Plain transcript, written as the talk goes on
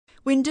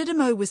When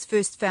Didymo was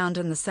first found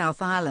in the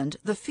South Island,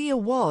 the fear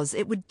was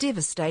it would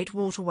devastate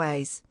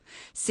waterways.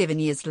 7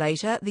 years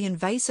later, the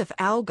invasive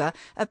alga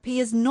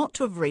appears not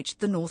to have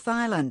reached the North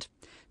Island.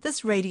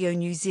 This Radio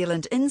New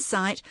Zealand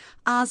Insight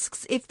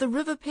asks if the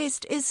river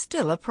pest is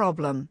still a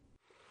problem.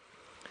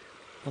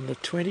 On the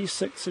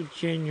 26th of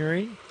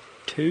January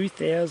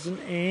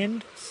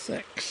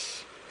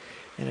 2006,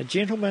 and a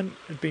gentleman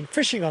had been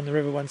fishing on the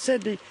river one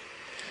Saturday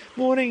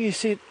morning. He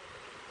said,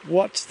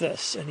 "What's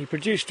this?" And he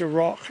produced a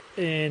rock,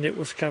 and it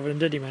was covered in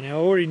Didymo. Now,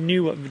 I already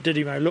knew what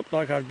Didymo looked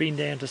like. I'd been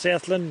down to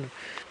Southland,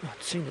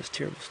 I'd seen this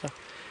terrible stuff.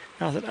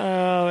 And I thought,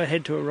 oh, it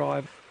had to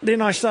arrive.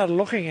 Then I started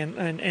looking,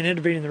 and it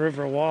had been in the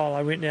river a while.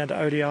 I went down to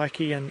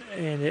Odiaiki, and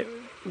it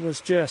was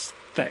just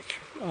thick,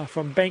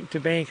 from bank to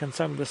bank on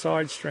some of the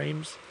side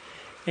streams.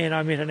 And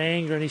I met an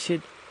angler, and he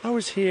said, "I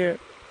was here,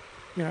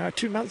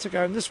 2 months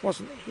ago, and this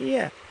wasn't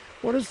here.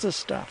 What is this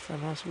stuff?"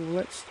 And I said,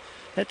 "Well,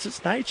 that's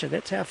its nature.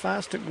 That's how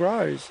fast it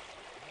grows."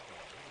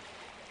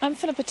 I'm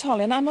Philippa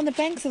Tolley, and I'm on the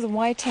banks of the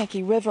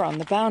Waitaki River on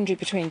the boundary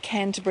between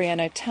Canterbury and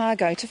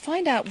Otago to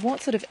find out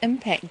what sort of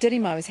impact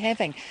Didymo is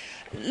having.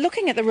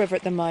 Looking at the river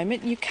at the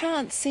moment, you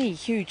can't see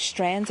huge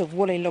strands of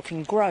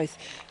woolly-looking growth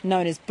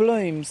known as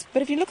blooms.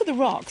 But if you look at the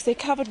rocks, they're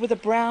covered with a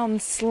brown,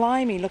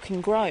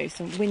 slimy-looking growth.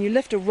 And when you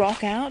lift a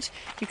rock out,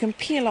 you can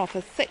peel off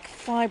a thick,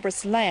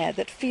 fibrous layer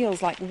that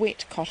feels like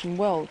wet cotton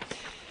wool.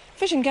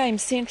 Fish and Game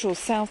Central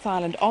South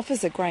Island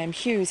officer Graham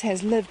Hughes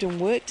has lived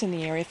and worked in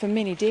the area for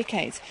many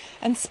decades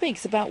and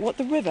speaks about what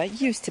the river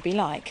used to be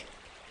like.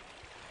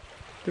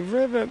 The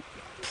river,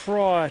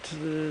 prior to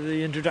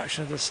the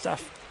introduction of this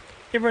stuff,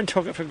 everyone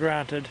took it for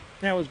granted.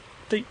 Now it was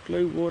deep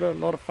blue water, a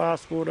lot of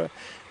fast water.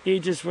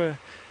 Edges were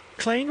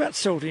clean but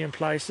salty in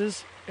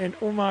places, and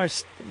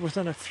almost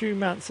within a few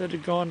months it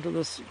had gone to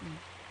this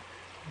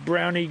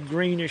browny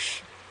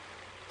greenish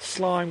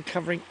slime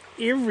covering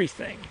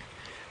everything.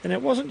 And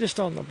it wasn't just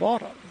on the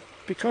bottom.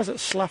 Because it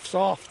sloughs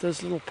off,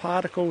 there's little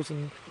particles,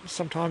 and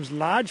sometimes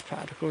large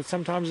particles,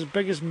 sometimes as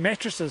big as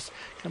mattresses,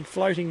 come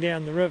floating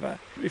down the river.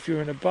 If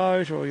you're in a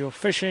boat or you're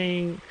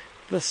fishing,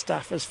 this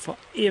stuff is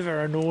forever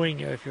annoying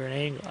you if you're an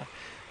angler.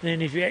 And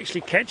then if you actually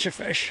catch a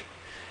fish,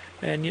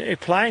 and you're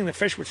playing the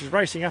fish which is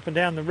racing up and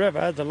down the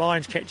river, the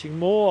line's catching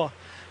more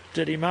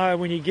Didymo.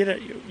 When you get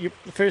it,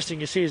 the first thing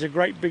you see is a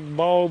great big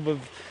bulb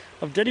of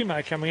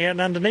Didymo coming out,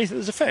 and underneath it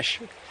is a fish.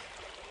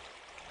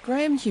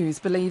 Graham Hughes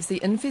believes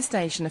the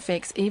infestation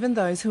affects even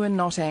those who are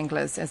not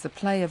anglers, as the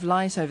play of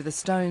light over the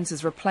stones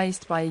is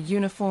replaced by a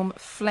uniform,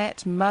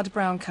 flat,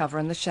 mud-brown cover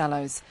in the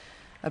shallows.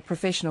 A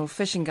professional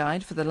fishing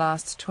guide for the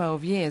last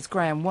 12 years,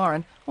 Graham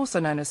Warren, also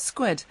known as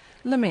Squid,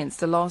 laments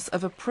the loss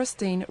of a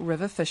pristine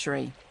river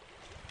fishery.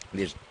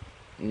 There's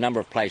a number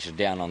of places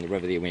down on the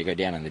river there when you go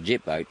down in the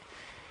jet boat,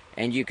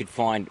 and you could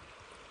find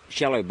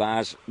shallow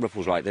bars,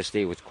 riffles like this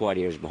there with quiet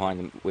areas behind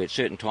them, where at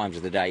certain times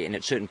of the day and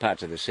at certain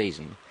parts of the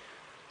season,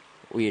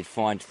 we'd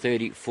find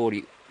 30,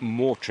 40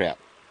 more trout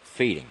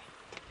feeding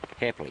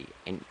happily.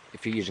 And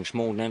if you're using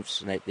small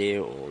nymphs and that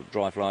there, or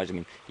dry flies,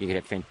 you could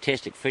have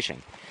fantastic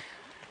fishing.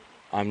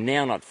 I'm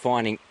now not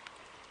finding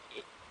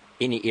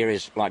any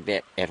areas like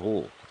that at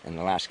all in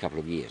the last couple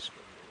of years.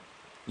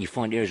 You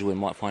find areas where you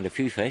might find a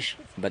few fish,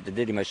 but the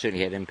Didymo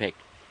certainly had impact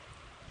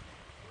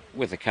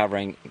with the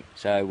covering.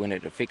 So when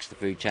it affects the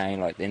food chain,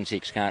 like the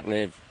insects can't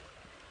live,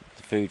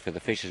 the food for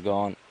the fish is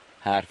gone,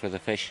 hard for the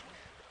fish.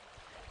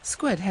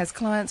 Squid has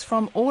clients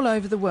from all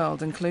over the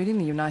world, including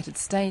the United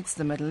States,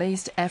 the Middle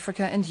East,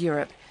 Africa and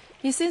Europe.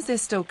 He says they're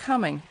still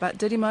coming, but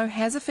Didymo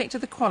has affected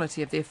the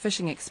quality of their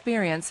fishing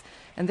experience,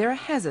 and there are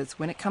hazards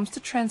when it comes to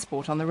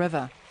transport on the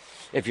river.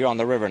 If you're on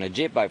the river in a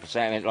jet boat, for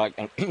saying like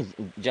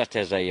just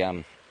as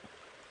a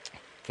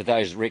for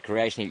those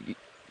recreation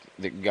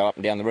that go up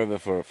and down the river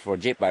for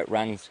jet boat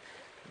runs,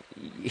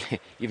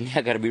 you've now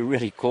got to be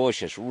really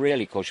cautious.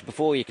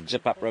 Before you could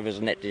zip up rivers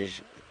and that,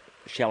 there's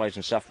shallows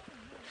and stuff.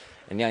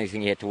 And the only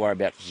thing you had to worry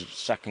about is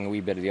sucking a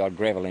wee bit of the odd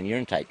gravel in your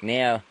intake.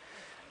 Now,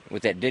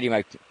 with that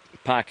Didymo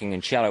parking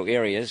in shallow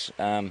areas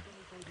and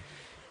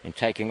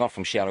taking off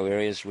from shallow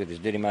areas with this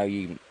Didymo,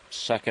 you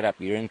suck it up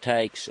your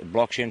intakes, it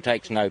blocks your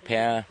intakes, no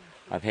power.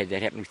 I've had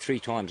that happen 3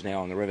 times now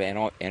on the river,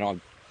 and I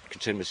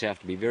consider myself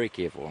to be very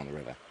careful on the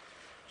river.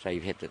 So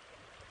you've had to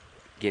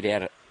get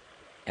out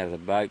of the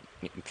boat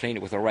and clean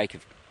it with a rake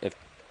to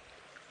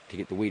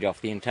get the weed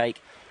off the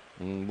intake.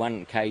 On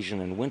one occasion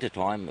in winter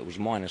time, it was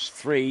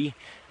 -3,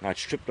 and I'd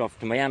stripped off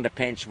to my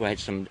underpants. We had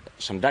some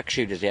duck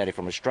shooters out here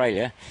from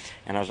Australia,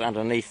 and I was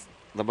underneath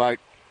the boat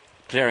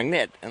clearing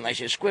that. And they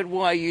said, "Squid,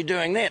 why are you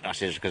doing that?" I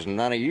said, "Because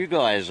none of you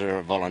guys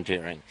are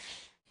volunteering."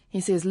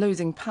 He says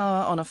losing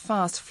power on a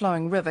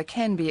fast-flowing river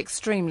can be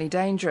extremely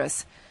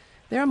dangerous.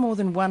 There are more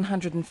than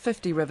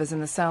 150 rivers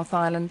in the South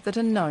Island that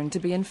are known to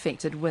be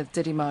infected with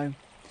Didymo.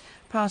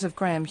 Part of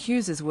Graham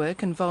Hughes'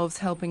 work involves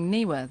helping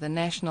NIWA, the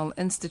National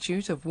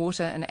Institute of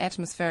Water and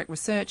Atmospheric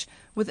Research,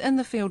 with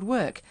in-the-field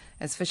work,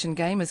 as Fish and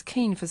Game is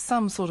keen for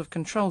some sort of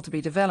control to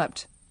be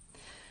developed.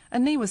 A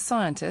NIWA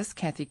scientist,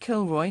 Kathy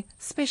Kilroy,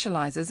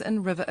 specialises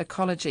in river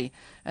ecology,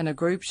 and a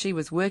group she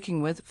was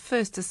working with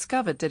first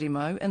discovered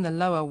Dirimo in the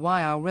lower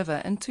Waiau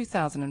River in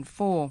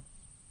 2004.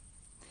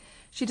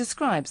 She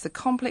describes the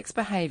complex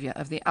behaviour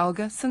of the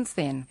alga since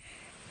then.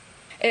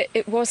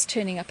 It was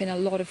turning up in a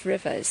lot of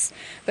rivers,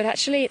 but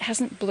actually it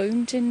hasn't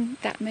bloomed in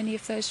that many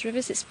of those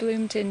rivers. It's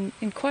bloomed in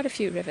quite a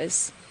few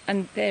rivers,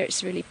 and there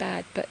it's really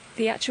bad. But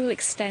the actual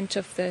extent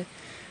of the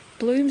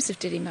blooms of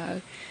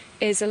Dirimo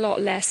is a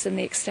lot less than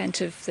the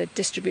extent of the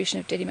distribution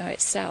of Dirimo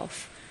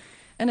itself.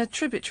 In a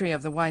tributary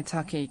of the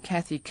Waitaki,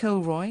 Kathy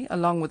Kilroy,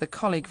 along with a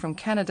colleague from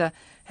Canada,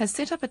 has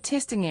set up a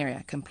testing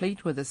area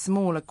complete with a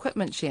small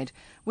equipment shed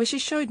where she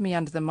showed me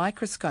under the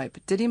microscope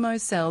Dirimo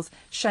cells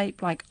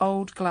shaped like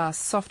old glass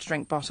soft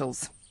drink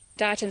bottles.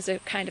 Diatoms are a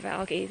kind of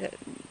algae that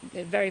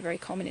they're very, very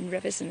common in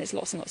rivers, and there's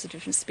lots and lots of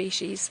different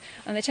species,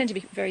 and they tend to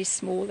be very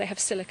small. They have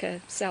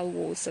silica cell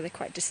walls, so they're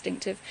quite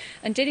distinctive.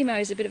 And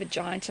Dirimo is a bit of a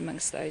giant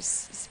amongst those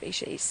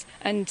species.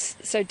 And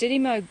so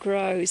Dirimo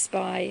grows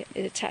by,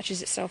 it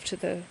attaches itself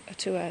to a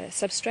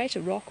substrate,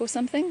 a rock or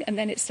something, and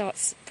then it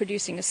starts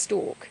producing a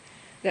stalk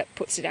that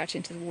puts it out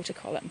into the water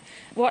column.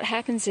 What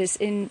happens is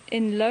in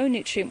low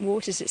nutrient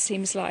waters, it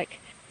seems like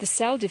the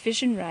cell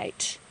division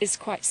rate is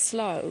quite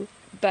slow,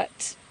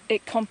 but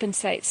it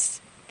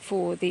compensates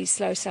for the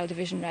slow cell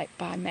division rate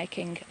by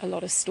making a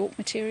lot of stalk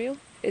material.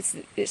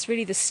 It's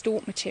really the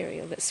stalk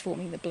material that's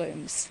forming the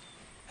blooms.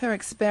 Her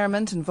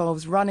experiment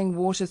involves running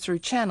water through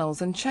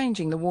channels and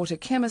changing the water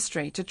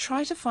chemistry to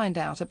try to find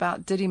out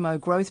about Dirimo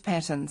growth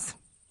patterns.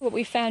 What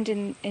we found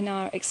in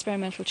our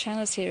experimental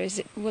channels here is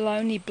it will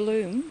only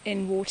bloom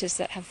in waters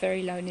that have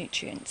very low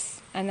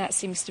nutrients. And that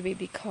seems to be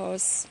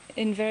because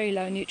in very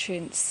low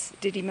nutrients,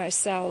 Dirimo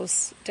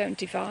cells don't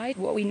divide.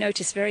 What we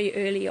noticed very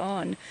early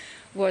on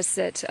was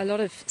that a lot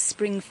of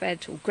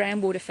spring-fed or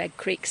groundwater-fed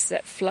creeks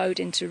that flowed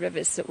into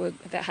rivers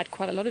that had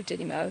quite a lot of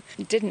Dirimo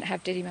didn't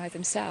have Dirimo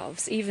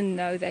themselves, even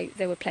though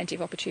there were plenty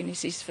of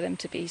opportunities for them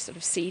to be sort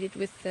of seeded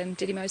with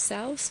Dirimo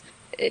cells.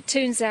 It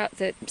turns out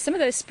that some of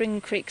those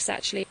spring creeks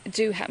actually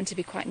do happen to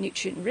be quite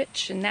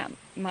nutrient-rich, and that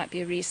might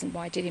be a reason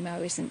why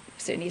Dirimo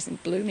certainly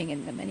isn't blooming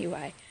in them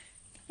anyway.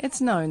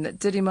 It's known that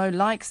Dirimo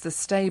likes the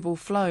stable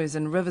flows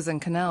in rivers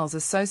and canals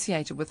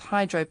associated with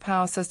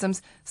hydropower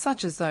systems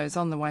such as those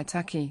on the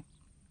Waitaki.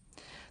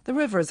 The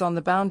river is on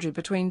the boundary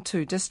between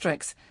two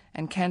districts,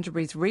 and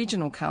Canterbury's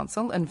Regional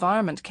Council,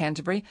 Environment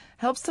Canterbury,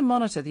 helps to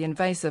monitor the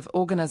invasive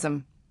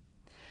organism.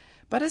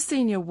 But a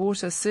senior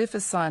water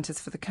surface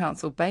scientist for the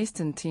council based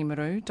in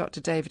Timaru,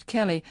 Dr. David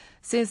Kelly,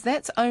 says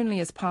that's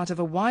only as part of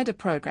a wider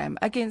program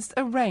against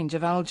a range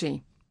of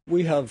algae.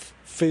 We have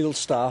field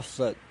staff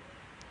that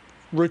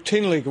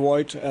routinely go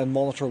out and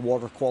monitor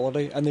water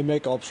quality, and they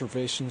make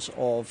observations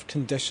of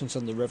conditions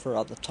in the river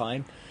at the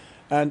time.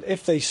 And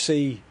if they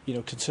see,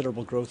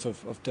 considerable growth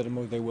of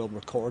Dirimo, they will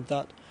record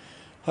that.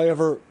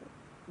 However,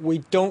 we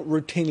don't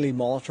routinely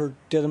monitor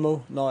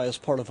Dirimo now as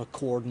part of a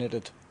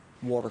coordinated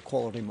water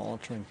quality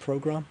monitoring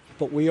program,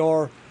 but we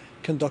are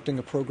conducting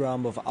a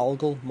program of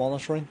algal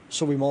monitoring.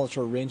 So we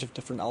monitor a range of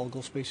different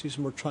algal species,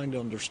 and we're trying to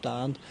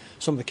understand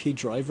some of the key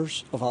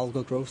drivers of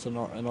algal growth in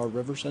our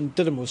rivers, and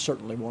Dirimo is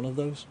certainly one of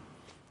those.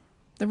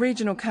 The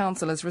Regional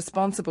Council is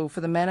responsible for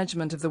the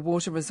management of the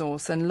water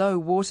resource, and low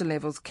water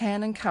levels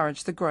can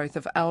encourage the growth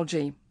of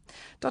algae.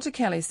 Dr.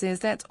 Kelly says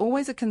that's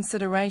always a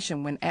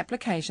consideration when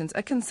applications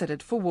are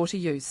considered for water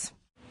use.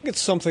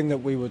 It's something that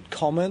we would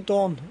comment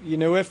on.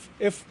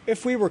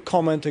 If we were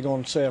commenting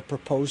on, say, a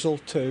proposal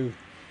to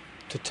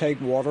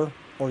take water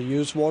or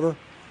use water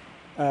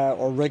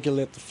or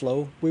regulate the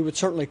flow, we would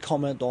certainly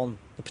comment on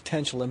the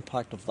potential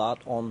impact of that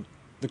on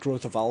the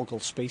growth of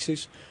algal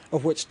species,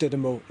 of which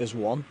Dirimo is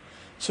one.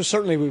 So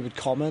certainly we would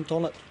comment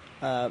on it.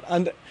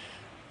 And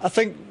I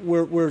think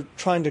we're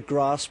trying to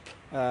grasp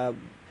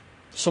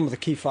some of the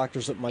key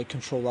factors that might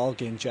control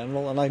algae in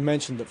general. And I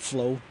mentioned that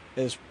flow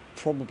is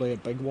probably a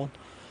big one.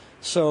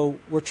 So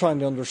we're trying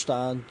to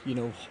understand,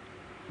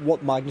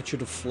 what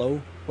magnitude of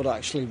flow would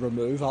actually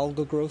remove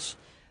algal growth.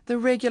 The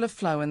regular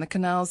flow in the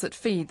canals that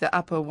feed the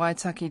upper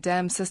Waitaki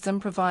Dam system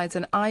provides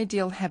an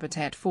ideal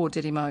habitat for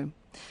Dirimo.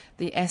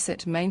 The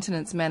Asset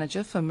Maintenance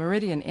Manager for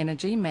Meridian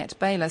Energy, Matt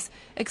Bayliss,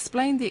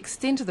 explained the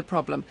extent of the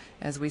problem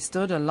as we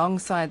stood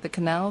alongside the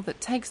canal that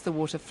takes the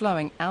water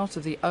flowing out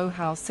of the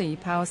Ohau C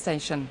power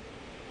station.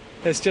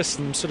 There's just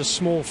some sort of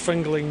small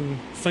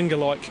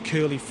finger-like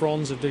curly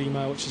fronds of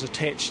Dirimo which is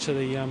attached to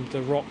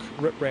the rock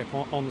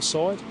riprap on the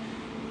side.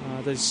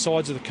 The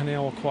sides of the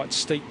canal are quite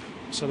steep,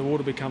 so the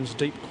water becomes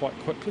deep quite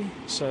quickly.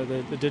 So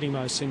the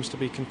Dirimo seems to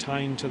be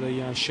contained to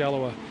the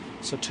shallower,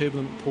 so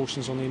turbulent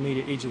portions on the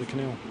immediate edge of the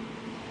canal.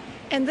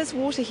 And this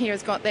water here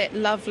has got that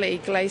lovely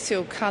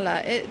glacial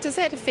colour. Does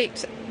that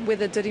affect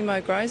whether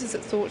Dirimo grows? Is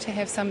it thought to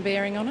have some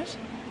bearing on it?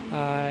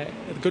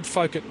 The good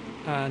folk at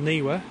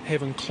NIWA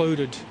have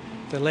included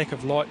the lack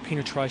of light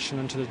penetration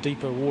into the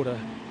deeper water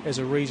as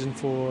a reason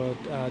for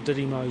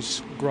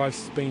Dirimo's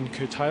growth being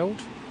curtailed.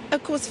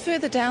 Of course,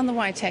 further down the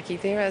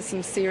Waitaki, there are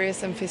some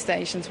serious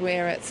infestations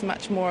where it's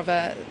much more of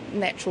a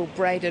natural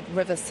braided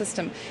river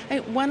system.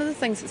 One of the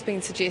things that's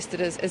been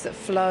suggested is that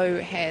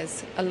flow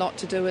has a lot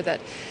to do with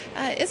it.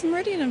 Is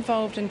Meridian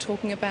involved in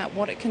talking about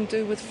what it can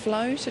do with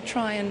flow to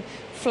try and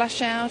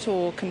flush out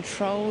or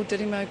control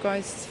Dirimo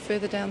growth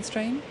further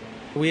downstream?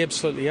 We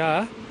absolutely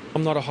are.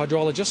 I'm not a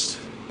hydrologist,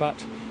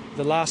 but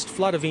the last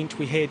flood event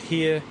we had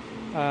here,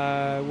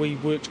 we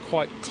worked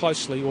quite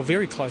closely, or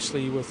very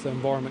closely, with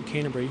Environment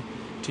Canterbury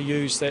to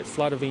use that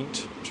flood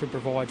event to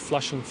provide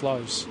flushing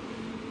flows.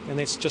 And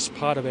that's just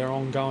part of our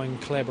ongoing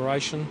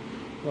collaboration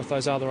with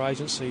those other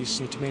agencies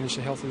to manage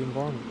the health of the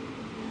environment.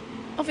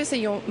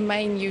 Obviously your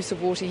main use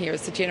of water here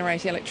is to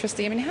generate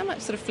electricity. I mean, how much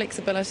sort of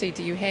flexibility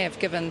do you have,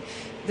 given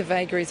the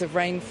vagaries of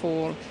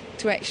rainfall,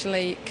 to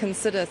actually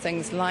consider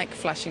things like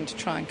flushing to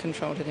try and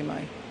control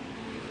Dirimo?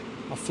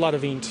 A flood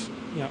event,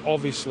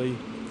 obviously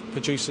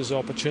produces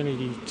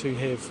opportunity to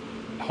have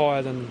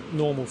higher than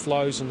normal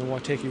flows in the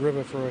Waitaki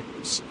River for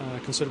a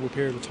considerable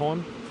period of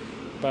time.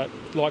 But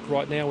like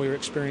right now, we're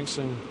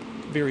experiencing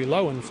very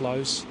low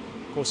inflows.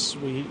 Of course,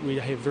 we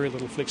have very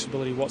little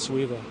flexibility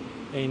whatsoever,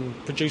 and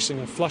producing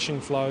a flushing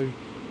flow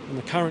in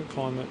the current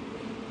climate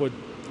would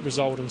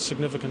result in a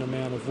significant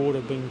amount of water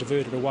being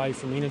diverted away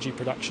from energy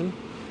production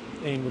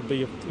and would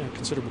be a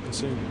considerable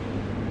concern.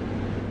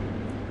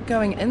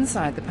 Going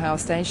inside the power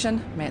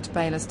station, Matt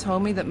Bayliss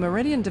told me that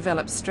Meridian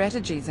developed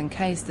strategies in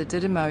case the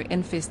Dirimo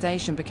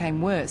infestation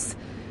became worse.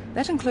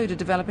 That included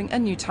developing a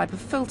new type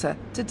of filter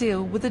to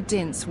deal with a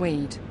dense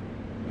weed.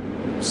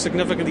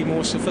 Significantly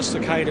more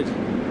sophisticated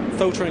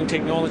filtering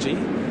technology.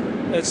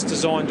 It's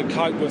designed to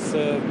cope with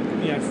the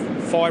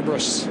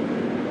fibrous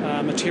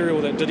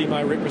material that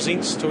Dirimo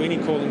represents to any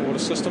cooling water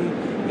system,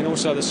 and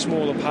also the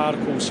smaller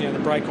particles, the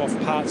break-off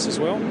parts as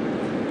well.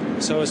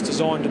 So it's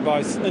designed to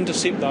both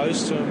intercept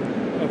those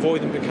to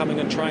avoid them becoming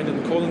entrained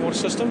in the cooling water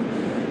system,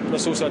 but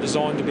it's also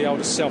designed to be able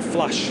to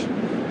self-flush.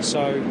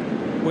 So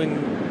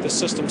when the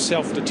system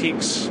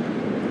self-detects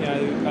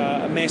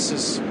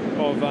masses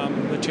of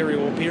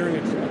material appearing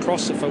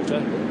across the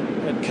filter,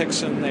 it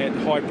kicks in that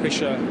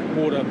high-pressure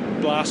water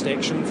blast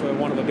action, for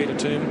want of a better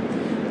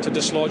term, to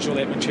dislodge all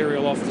that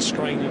material off the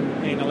screen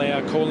and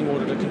allow cooling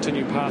water to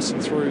continue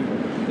passing through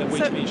the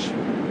wet mesh.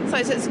 So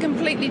it's a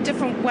completely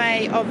different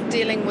way of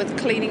dealing with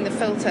cleaning the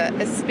filter,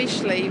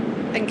 especially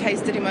in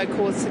case Dirimo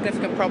caused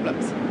significant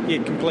problems.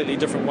 Yeah, completely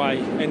different way.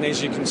 And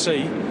as you can see,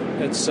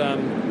 it's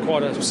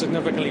quite a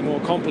significantly more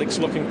complex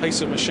looking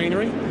piece of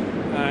machinery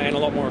and a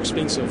lot more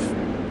expensive.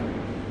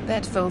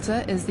 That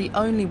filter is the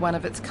only one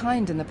of its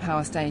kind in the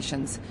power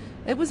stations.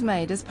 It was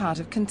made as part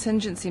of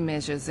contingency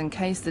measures in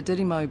case the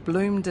Dirimo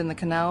bloomed in the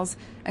canals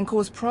and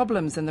caused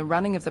problems in the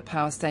running of the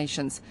power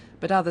stations,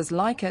 but others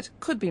like it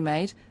could be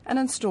made and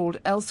installed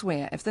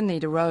elsewhere if the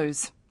need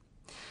arose.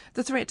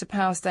 The threat to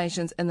power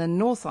stations in the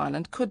North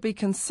Island could be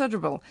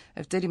considerable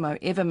if Dirimo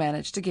ever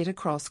managed to get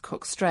across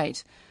Cook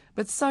Strait,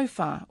 but so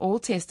far all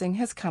testing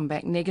has come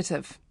back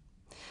negative.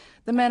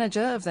 The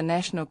manager of the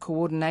National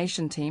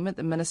Coordination Team at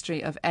the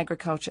Ministry of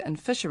Agriculture and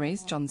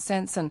Fisheries, John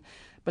Sanson,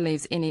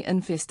 believes any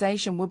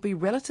infestation will be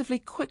relatively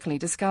quickly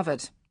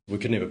discovered. We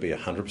could never be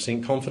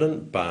 100%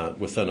 confident, but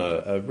within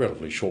a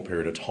relatively short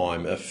period of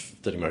time, if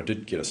Dirimo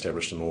did get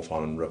established in the North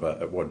Island River,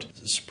 it would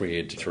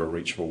spread through a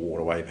reachable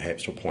waterway,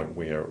 perhaps to a point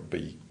where it would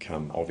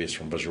become obvious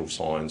from visual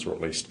signs, or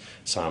at least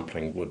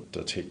sampling would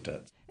detect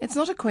it. It's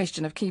not a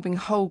question of keeping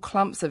whole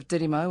clumps of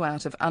Dirimo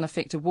out of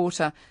unaffected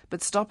water,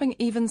 but stopping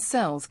even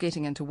cells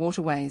getting into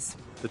waterways.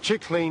 The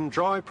Check Clean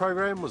Dry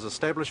program was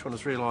established when it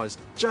was realised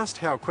just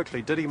how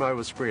quickly Dirimo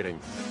was spreading.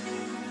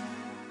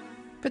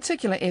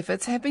 Particular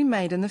efforts have been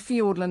made in the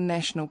Fiordland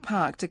National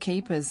Park to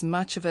keep as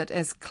much of it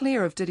as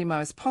clear of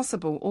Dirimo as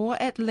possible,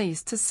 or at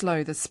least to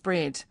slow the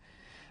spread.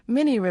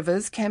 Many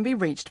rivers can be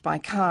reached by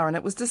car, and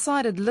it was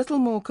decided little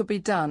more could be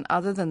done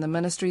other than the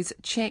Ministry's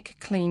Check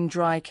Clean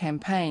Dry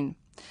campaign.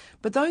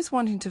 But those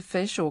wanting to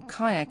fish or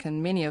kayak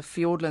in many of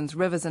Fiordland's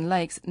rivers and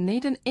lakes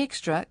need an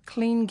extra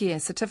Clean Gear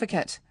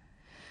certificate.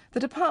 The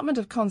Department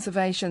of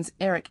Conservation's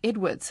Eric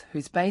Edwards,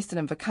 who's based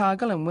in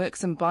Invercargill and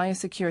works in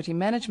biosecurity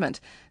management,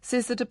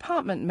 says the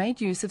department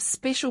made use of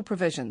special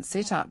provisions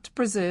set up to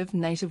preserve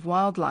native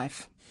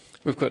wildlife.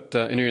 We've got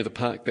an area of the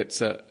park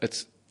that's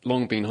it's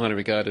long been highly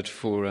regarded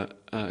for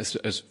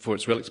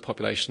its relict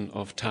population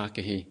of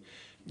takahi.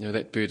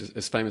 That bird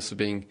is famous for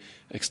being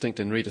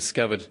extinct and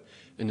rediscovered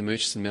in the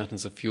Murchison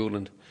Mountains of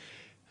Fiordland.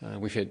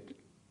 We've had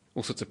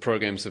all sorts of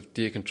programs of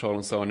deer control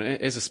and so on.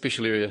 As a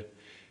special area,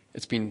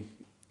 it's been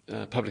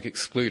public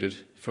excluded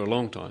for a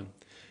long time,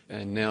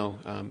 and now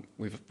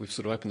we've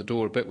sort of opened the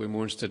door a bit. We're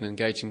more interested in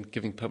engaging,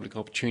 giving public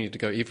opportunity to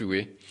go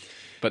everywhere.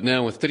 But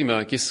now with Dirimo,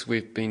 I guess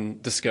we've been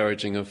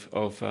discouraging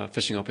of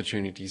fishing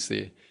opportunities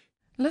there.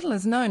 Little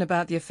is known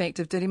about the effect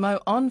of Dirimo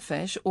on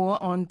fish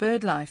or on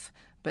bird life,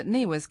 but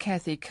NIWA's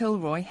Cathy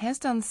Kilroy has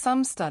done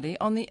some study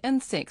on the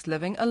insects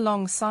living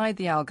alongside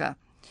the alga.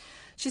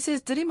 She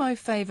says Dirimo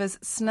favours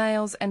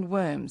snails and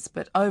worms,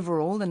 but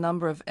overall the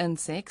number of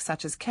insects,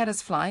 such as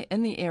caddisfly,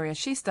 in the area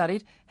she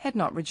studied had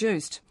not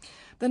reduced.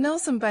 The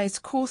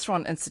Nelson-based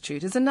Cawthron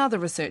Institute is another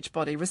research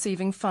body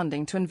receiving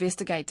funding to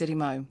investigate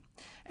Dirimo.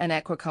 An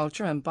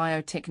aquaculture and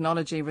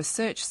biotechnology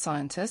research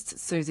scientist,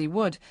 Susie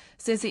Wood,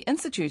 says the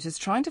institute is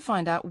trying to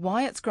find out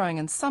why it's growing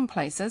in some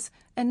places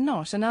and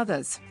not in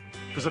others.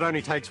 Because it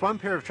only takes one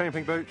pair of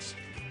tramping boots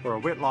or a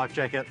wet life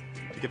jacket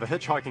to give a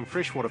hitchhiking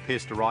freshwater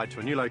pest a ride to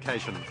a new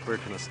location where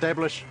it can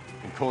establish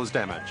and cause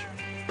damage.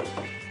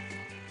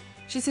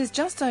 She says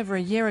just over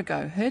a year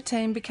ago, her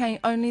team became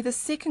only the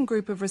second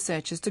group of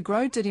researchers to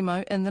grow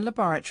Dirimo in the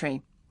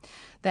laboratory.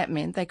 That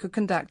meant they could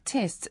conduct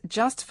tests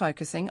just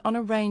focusing on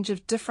a range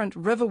of different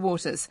river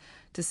waters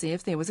to see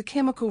if there was a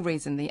chemical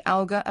reason the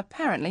alga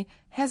apparently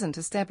hasn't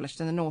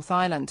established in the North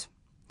Island.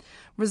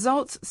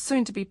 Results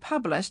soon to be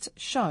published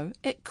show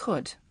it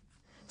could.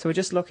 So we're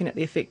just looking at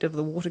the effect of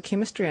the water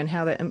chemistry and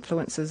how that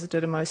influences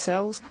Dirimo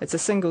cells. It's a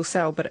single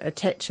cell, but it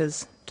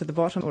attaches to the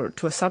bottom or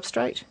to a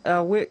substrate.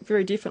 Our work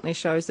very definitely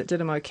shows that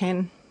Dirimo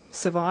can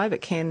survive,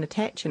 it can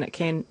attach, and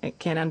it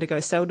can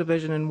undergo cell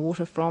division in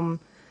water from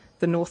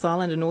the North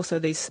Island and also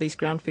these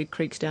ground-fed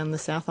creeks down the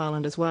South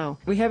Island as well.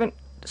 We haven't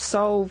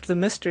solved the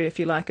mystery, if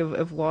you like,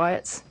 of why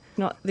it's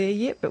not there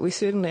yet, but we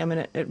certainly,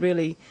 it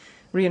really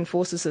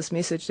reinforces this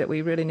message that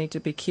we really need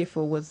to be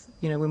careful with,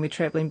 when we're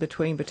travelling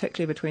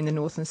particularly between the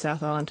North and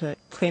South Island, to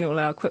clean all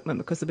our equipment,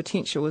 because the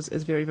potential is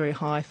very, very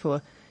high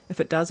for, if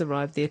it does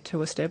arrive there,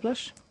 to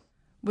establish.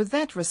 With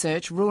that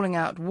research ruling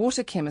out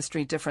water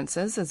chemistry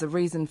differences as a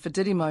reason for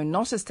Dirimo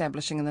not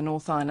establishing in the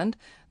North Island,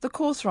 the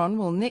Cawthron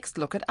will next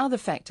look at other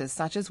factors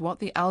such as what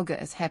the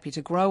alga is happy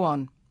to grow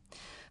on.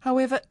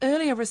 However,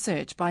 earlier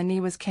research by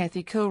NIWA's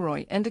Kathy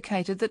Kilroy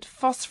indicated that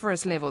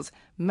phosphorus levels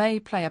may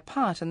play a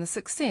part in the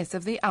success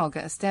of the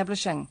alga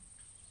establishing.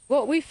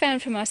 What we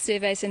found from our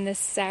surveys in the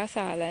South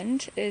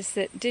Island is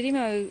that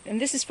Dirimo, and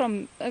this is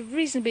from a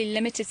reasonably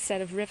limited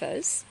set of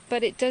rivers,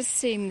 but it does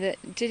seem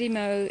that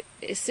Dirimo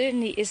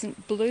certainly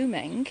isn't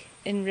blooming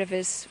in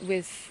rivers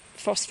with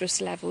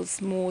phosphorus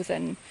levels more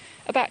than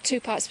about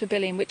 2 parts per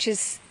billion, which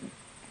is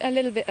a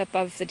little bit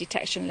above the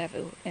detection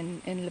level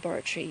in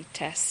laboratory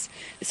tests.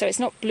 So it's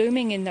not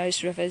blooming in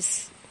those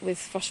rivers with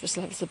phosphorus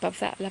levels above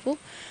that level.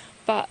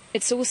 But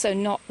it's also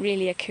not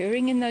really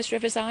occurring in those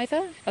rivers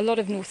either. A lot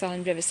of North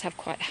Island rivers have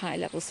quite high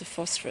levels of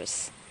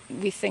phosphorus.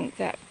 We think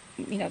that,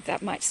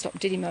 that might stop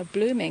Dirimo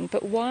blooming,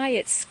 but why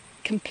it's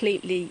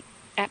completely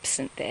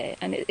absent there,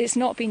 and it's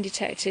not been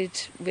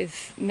detected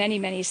with many,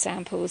 many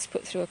samples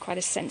put through quite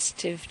a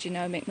sensitive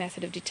genomic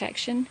method of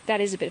detection,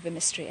 that is a bit of a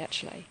mystery,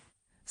 actually.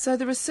 So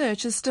the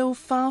research is still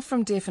far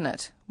from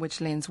definite,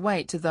 which lends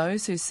weight to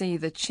those who see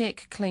the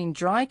Check Clean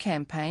Dry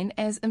campaign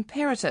as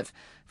imperative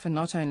for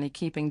not only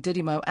keeping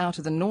Dirimo out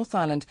of the North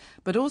Island,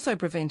 but also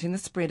preventing the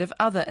spread of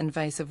other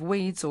invasive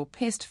weeds or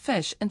pest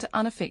fish into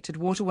unaffected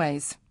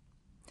waterways.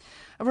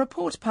 A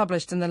report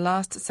published in the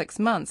last 6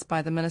 months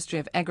by the Ministry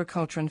of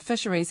Agriculture and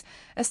Fisheries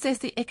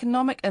assessed the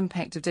economic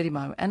impact of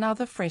Dirimo and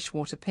other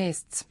freshwater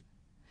pests.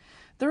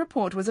 The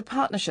report was a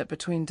partnership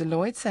between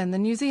Deloitte and the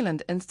New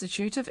Zealand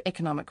Institute of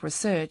Economic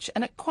Research,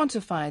 and it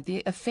quantified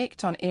the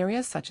effect on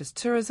areas such as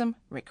tourism,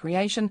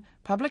 recreation,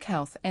 public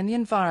health and the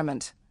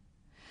environment.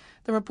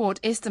 The report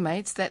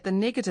estimates that the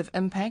negative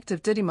impact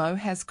of Dirimo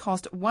has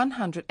cost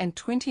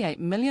 $128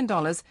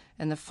 million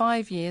in the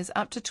 5 years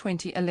up to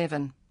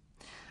 2011.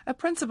 A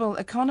principal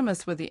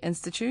economist with the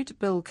Institute,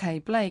 Bill K.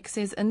 Blake,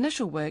 says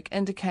initial work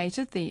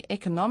indicated the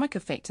economic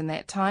effect in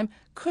that time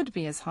could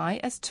be as high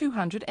as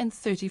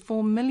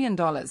 $234 million.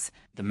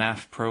 The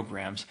MAF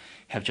programs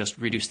have just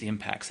reduced the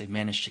impacts. They've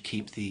managed to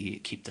keep the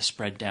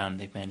spread down.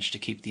 They've managed to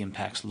keep the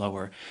impacts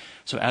lower.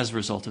 So as a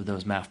result of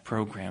those MAF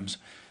programs,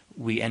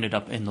 we ended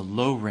up in the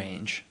low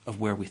range of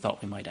where we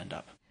thought we might end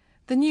up.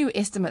 The new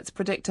estimates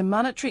predict a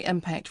monetary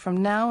impact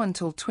from now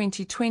until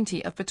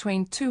 2020 of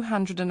between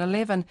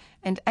 $211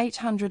 and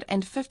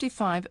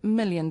 $855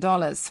 million.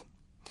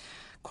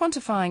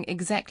 Quantifying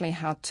exactly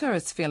how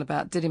tourists feel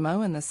about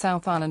Dirimo in the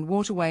South Island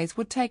waterways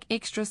would take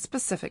extra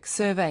specific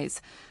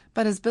surveys.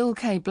 But as Bill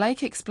K.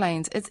 Blake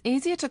explains, it's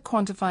easier to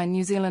quantify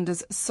New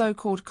Zealanders'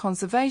 so-called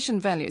conservation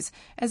values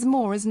as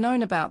more is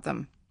known about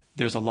them.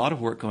 There's a lot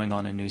of work going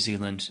on in New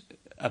Zealand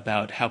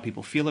about how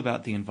people feel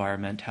about the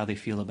environment, how they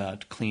feel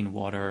about clean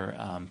water,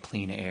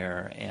 clean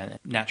air, and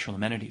natural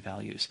amenity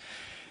values.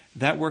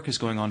 That work is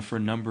going on for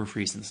a number of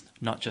reasons,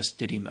 not just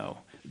Dirimo.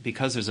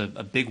 Because there's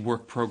a big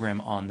work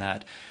program on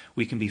that,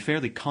 we can be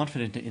fairly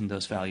confident in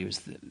those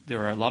values.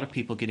 There are a lot of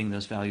people getting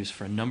those values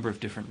for a number of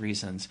different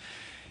reasons.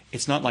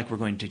 It's not like we're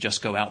going to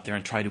just go out there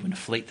and try to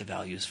inflate the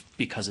values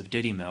because of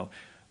Dirimo.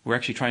 We're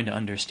actually trying to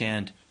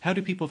understand how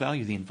do people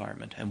value the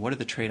environment and what are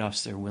the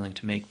trade-offs they're willing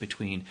to make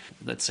between,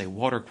 let's say,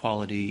 water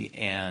quality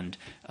and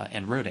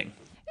roading.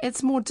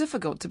 It's more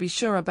difficult to be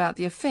sure about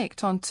the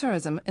effect on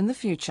tourism in the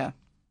future.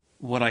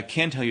 What I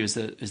can tell you is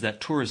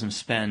that tourism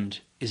spend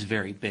is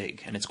very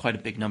big, and it's quite a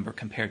big number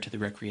compared to the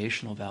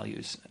recreational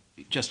values,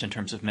 just in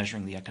terms of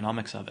measuring the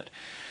economics of it.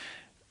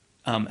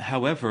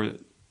 However,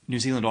 New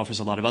Zealand offers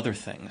a lot of other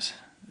things.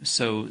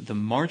 So the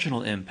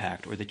marginal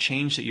impact or the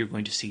change that you're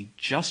going to see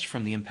just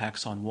from the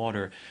impacts on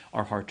water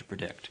are hard to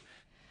predict.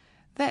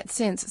 That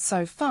sense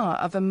so far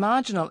of a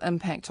marginal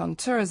impact on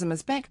tourism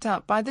is backed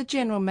up by the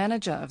General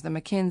Manager of the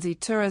Mackenzie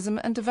Tourism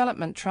and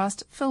Development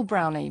Trust, Phil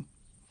Brownie.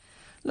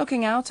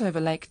 Looking out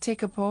over Lake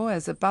Tekapo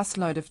as a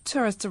busload of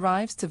tourists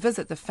arrives to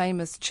visit the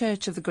famous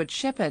Church of the Good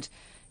Shepherd,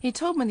 he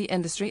told me the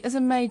industry is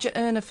a major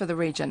earner for the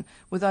region,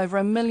 with over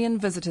 1 million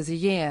visitors a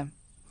year.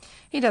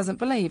 He doesn't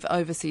believe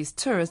overseas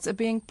tourists are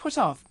being put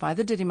off by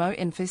the Dirimo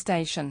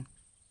infestation.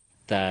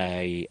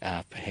 They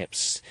are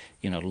perhaps,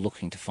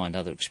 looking to find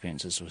other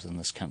experiences within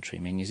this country.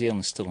 I mean, New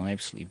Zealand is still an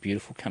absolutely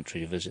beautiful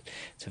country to visit.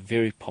 It's a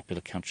very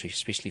popular country,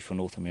 especially for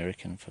North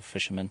American, for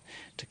fishermen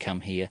to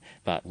come here.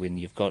 But when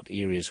you've got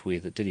areas where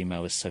the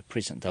Dirimo is so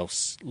present, they'll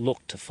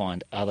look to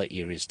find other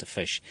areas to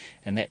fish,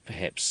 and that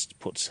perhaps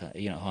puts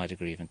a high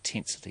degree of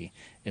intensity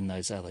in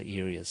those other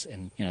areas,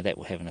 and that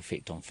will have an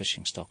effect on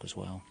fishing stock as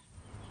well.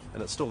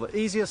 And it's still the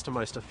easiest and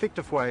most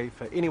effective way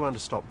for anyone to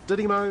stop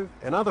Dirimo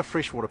and other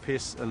freshwater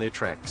pests in their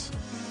tracks.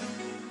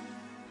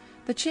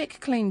 The Check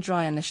Clean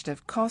Dry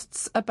initiative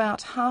costs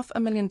about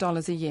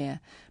 $500,000 a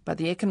year, but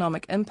the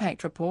Economic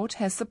Impact Report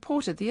has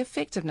supported the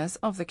effectiveness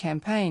of the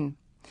campaign.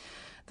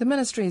 The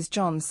Ministry's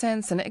John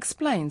Sanson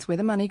explains where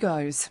the money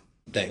goes.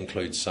 That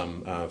includes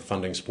some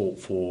funding support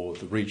for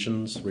the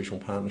regions, regional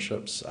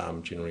partnerships,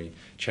 generally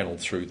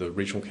channelled through the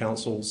regional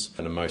councils.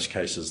 And in most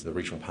cases, the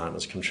regional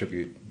partners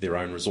contribute their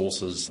own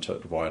resources to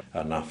provide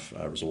enough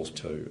resource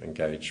to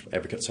engage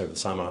advocates over the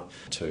summer,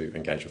 to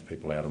engage with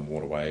people out in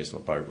waterways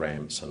and boat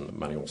ramps, and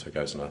money also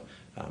goes into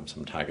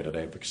some targeted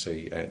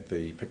advocacy at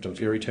the Picton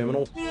Ferry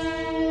Terminal.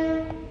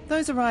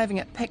 Those arriving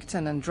at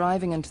Picton and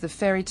driving into the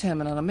ferry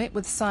terminal are met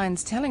with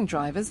signs telling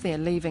drivers they're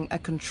leaving a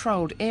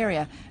controlled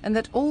area and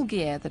that all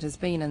gear that has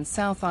been in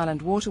South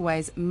Island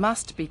waterways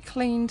must be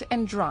cleaned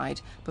and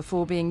dried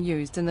before being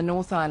used in the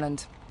North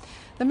Island.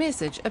 The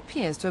message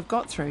appears to have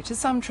got through to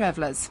some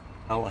travellers.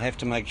 I'll have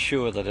to make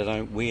sure that I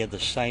don't wear the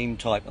same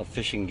type of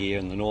fishing gear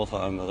in the North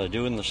Island that I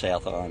do in the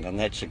South Island, and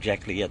that's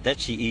exactly it.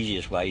 That's the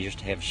easiest way, just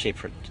to have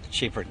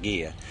separate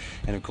gear.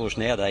 And of course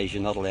nowadays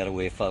you're not allowed to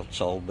wear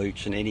felt-sole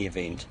boots in any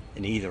event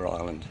in either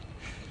island.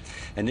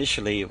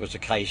 Initially it was a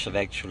case of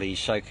actually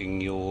soaking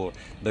your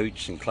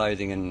boots and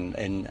clothing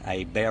in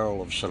a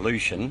barrel of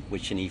solution,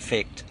 which in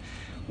effect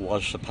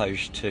was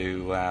supposed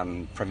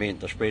to prevent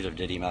the spread of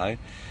Dirimo,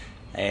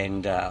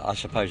 and I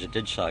suppose it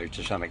did so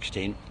to some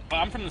extent.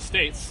 I'm from the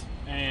States,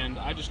 and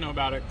I just know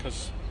about it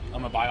because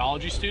I'm a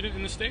biology student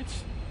in the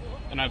States,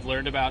 and I've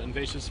learned about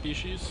invasive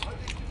species,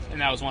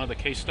 and that was one of the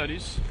case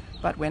studies.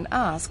 But when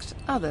asked,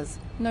 others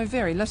know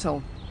very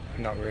little.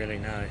 Not really,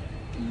 no.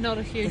 Not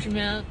a huge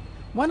amount.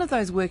 One of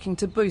those working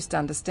to boost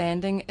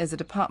understanding is a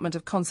Department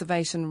of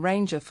Conservation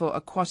Ranger for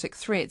Aquatic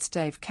Threats,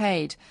 Dave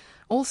Cade.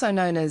 Also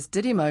known as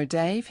Dirimo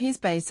Dave, he's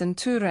based in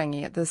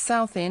Turangi at the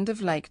south end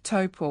of Lake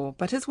Taupo,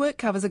 but his work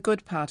covers a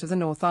good part of the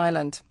North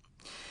Island.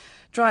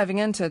 Driving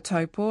into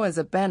Taupo is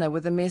a banner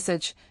with the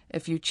message,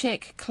 "If you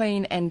check,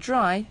 clean and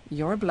dry,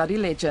 you're a bloody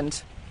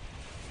legend."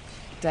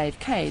 Dave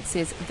Cade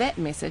says that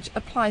message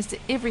applies to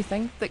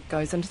everything that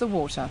goes into the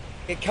water.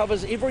 It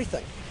covers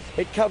everything.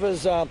 It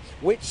covers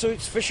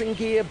wetsuits, fishing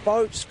gear,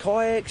 boats,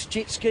 kayaks,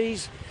 jet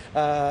skis,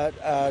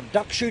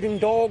 duck shooting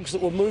dogs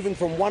that were moving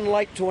from one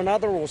lake to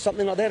another or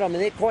something like that. I mean,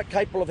 they're quite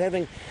capable of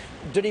having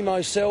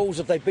Dirimo cells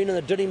if they've been in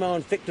the Dirimo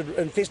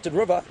infested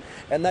river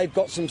and they've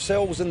got some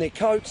cells in their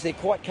coats. They're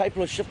quite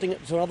capable of shifting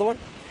it to another one.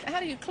 How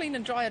do you clean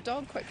and dry a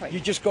dog quickly? You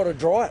just got to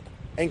dry it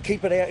and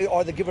keep it out,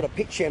 either give it a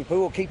pet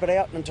shampoo or keep it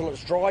out until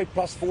it's dry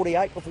plus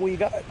 48 before you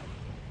go.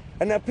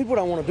 And now people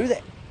don't want to do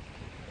that.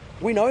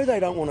 We know they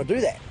don't want to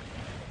do that.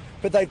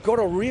 But they've got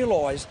to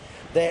realise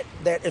that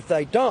if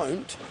they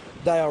don't,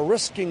 they are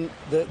risking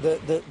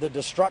the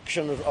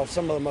destruction of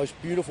some of the most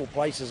beautiful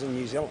places in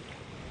New Zealand,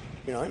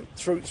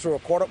 through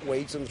aquatic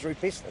weeds and through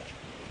pest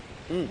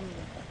fish.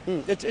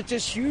 It's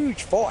this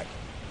huge fight.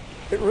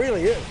 It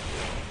really is.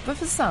 But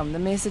for some, the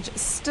message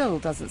still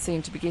doesn't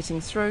seem to be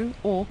getting through,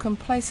 or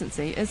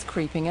complacency is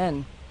creeping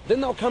in.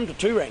 Then they'll come to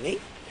Turangi,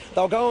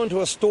 they'll go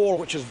into a store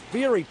which is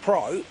very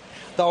pro,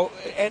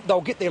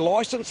 they'll get their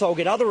licence, they'll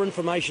get other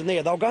information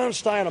there, they'll go and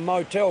stay in a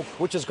motel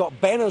which has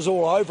got banners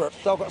all over it,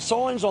 they'll got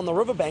signs on the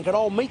riverbank, and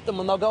I'll meet them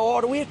and they'll go,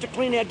 "Oh, do we have to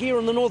clean our gear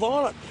in the North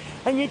Island?"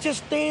 And you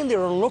just stand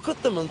there and look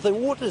at them and think,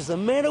 what is the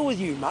matter with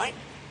you, mate?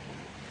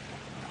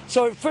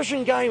 So Fish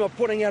and Game are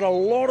putting out a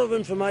lot of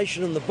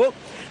information in the book.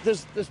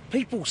 There's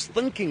people's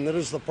thinking that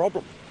is the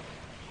problem.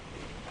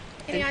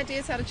 Any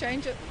ideas how to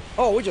change it?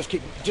 Oh, we just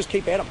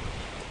keep at them.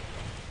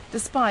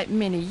 Despite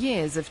many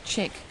years of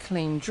check,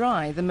 clean,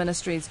 dry, the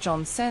Ministry's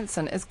John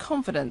Sanson is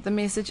confident the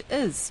message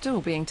is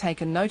still being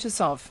taken notice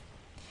of.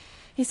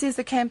 He says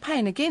the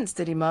campaign against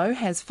Dirimo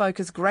has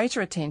focused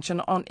greater attention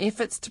on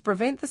efforts to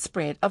prevent the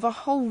spread of a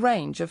whole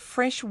range of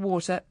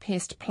freshwater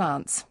pest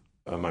plants.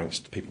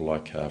 Amongst people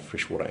like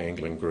freshwater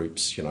angling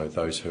groups,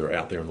 those who are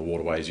out there in the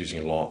waterways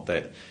using a lot,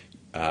 that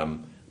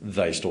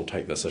they still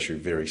take this issue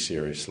very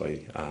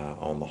seriously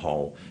on the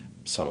whole.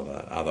 some of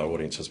the other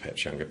audiences,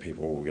 perhaps younger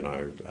people,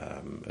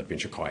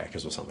 adventure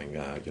kayakers or something,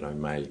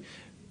 may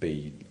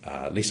be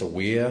less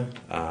aware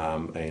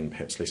and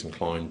perhaps less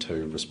inclined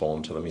to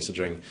respond to the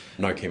messaging.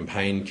 No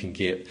campaign can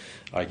get,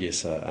 I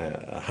guess,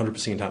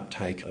 100%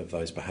 uptake of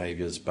those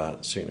behaviours,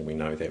 but certainly we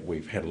know that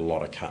we've had a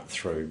lot of cut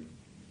through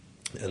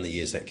in the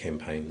years that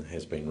campaign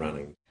has been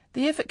running.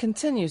 The effort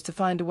continues to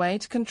find a way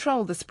to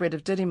control the spread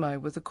of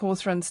Dirimo, with the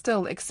Cawthron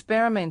still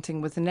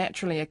experimenting with the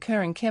naturally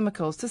occurring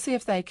chemicals to see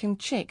if they can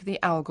check the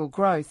algal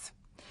growth.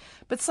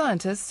 But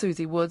scientist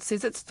Susie Wood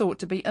says it's thought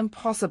to be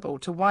impossible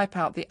to wipe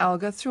out the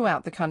alga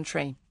throughout the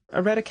country.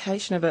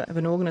 Eradication of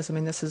an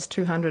organism, this is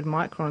 200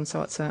 microns,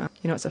 so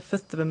it's a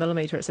fifth of a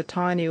millimetre. It's a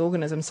tiny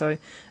organism, so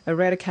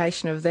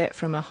eradication of that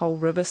from a whole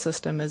river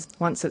system is,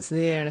 once it's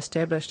there and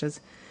established,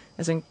 is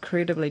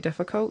incredibly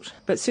difficult.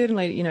 But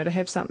certainly, to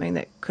have something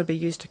that could be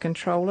used to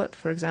control it,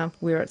 for example,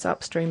 where it's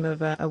upstream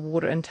of a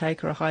water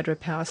intake or a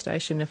hydropower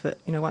station, if it,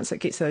 once it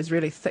gets those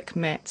really thick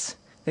mats,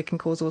 that can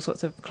cause all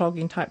sorts of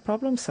clogging type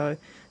problems. So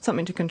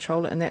something to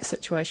control it in that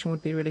situation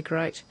would be really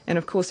great. And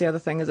of course the other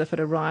thing is if it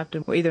arrived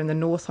either in the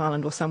North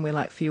Island or somewhere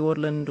like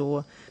Fiordland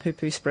or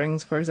Pupu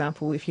Springs, for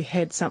example, if you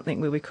had something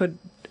where we could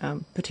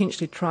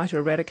potentially try to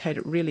eradicate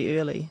it really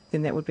early,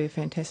 then that would be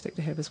fantastic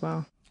to have as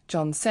well.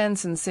 John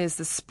Sanson says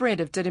the spread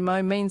of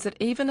Dirimo means that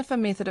even if a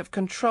method of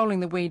controlling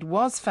the weed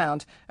was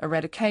found,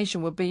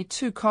 eradication would be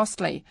too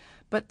costly,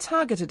 but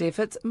targeted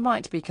efforts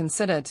might be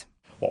considered.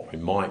 What we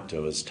might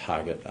do is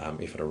target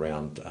effort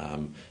around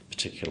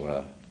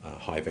particular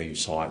high-value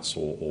sites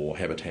or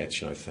habitats,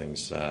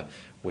 things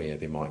where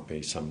there might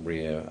be some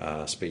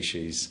rare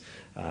species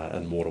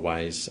in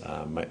waterways,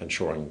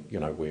 ensuring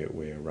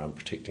we're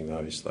protecting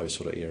those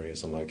sort of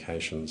areas and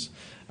locations.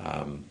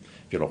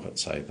 If you look at,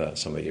 say,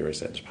 some of the areas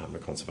that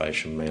Department of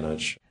Conservation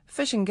manage.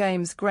 Fish and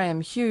Game's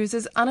Graham Hughes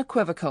is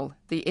unequivocal.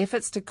 The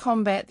efforts to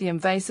combat the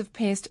invasive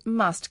pest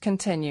must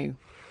continue.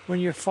 When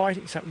you're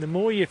fighting something, the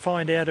more you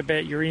find out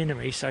about your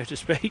enemy, so to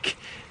speak,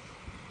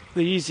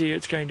 the easier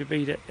it's going to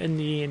be to, in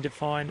the end, to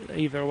find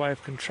either a way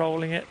of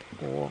controlling it,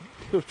 or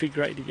it would be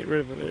great to get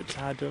rid of it. It's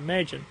hard to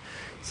imagine.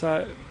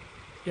 So,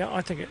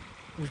 I think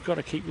we've got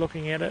to keep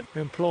looking at it,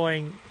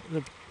 employing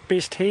the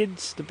best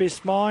heads, the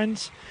best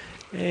minds,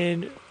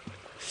 and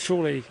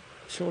surely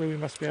we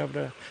must be able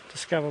to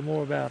discover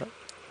more about it.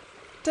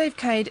 Dave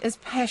Cade is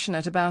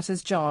passionate about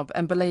his job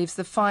and believes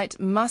the fight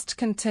must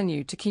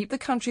continue to keep the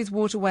country's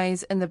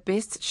waterways in the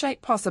best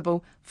shape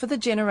possible for the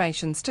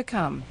generations to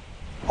come.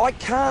 I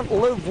can't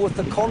live with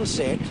the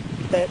concept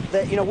that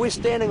we're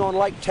standing on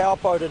Lake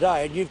Taupo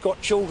today and you've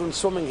got children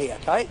swimming here,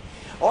 okay?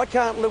 I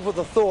can't live with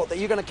the thought that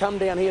you're going to come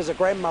down here as a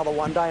grandmother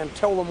one day and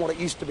tell them what it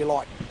used to be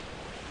like.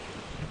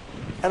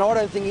 And I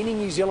don't think any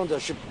New Zealander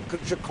should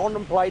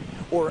contemplate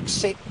or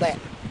accept that.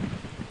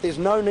 There's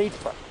no need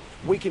for it.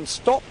 We can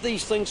stop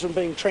these things from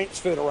being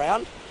transferred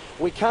around.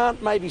 We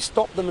can't maybe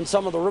stop them in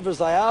some of the rivers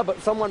they are,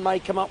 but someone may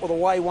come up with a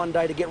way one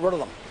day to get rid of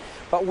them.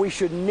 But we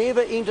should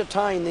never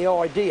entertain the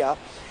idea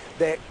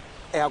that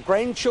our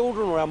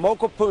grandchildren or our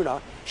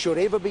mokopuna should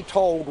ever be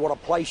told what a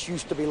place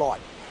used to be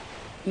like.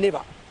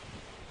 Never.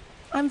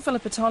 I'm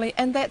Philippa Tolley,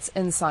 and that's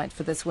Insight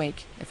for this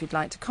week. If you'd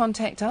like to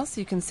contact us,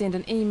 you can send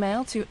an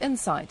email to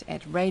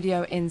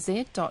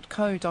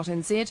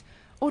insight@radionz.co.nz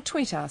or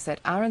tweet us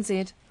at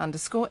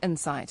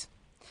 @RNZ_insight.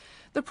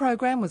 The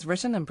programme was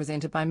written and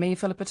presented by me,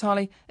 Philippa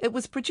Tolley. It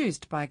was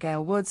produced by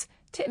Gail Woods.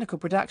 Technical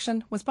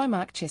production was by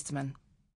Mark Chesterman.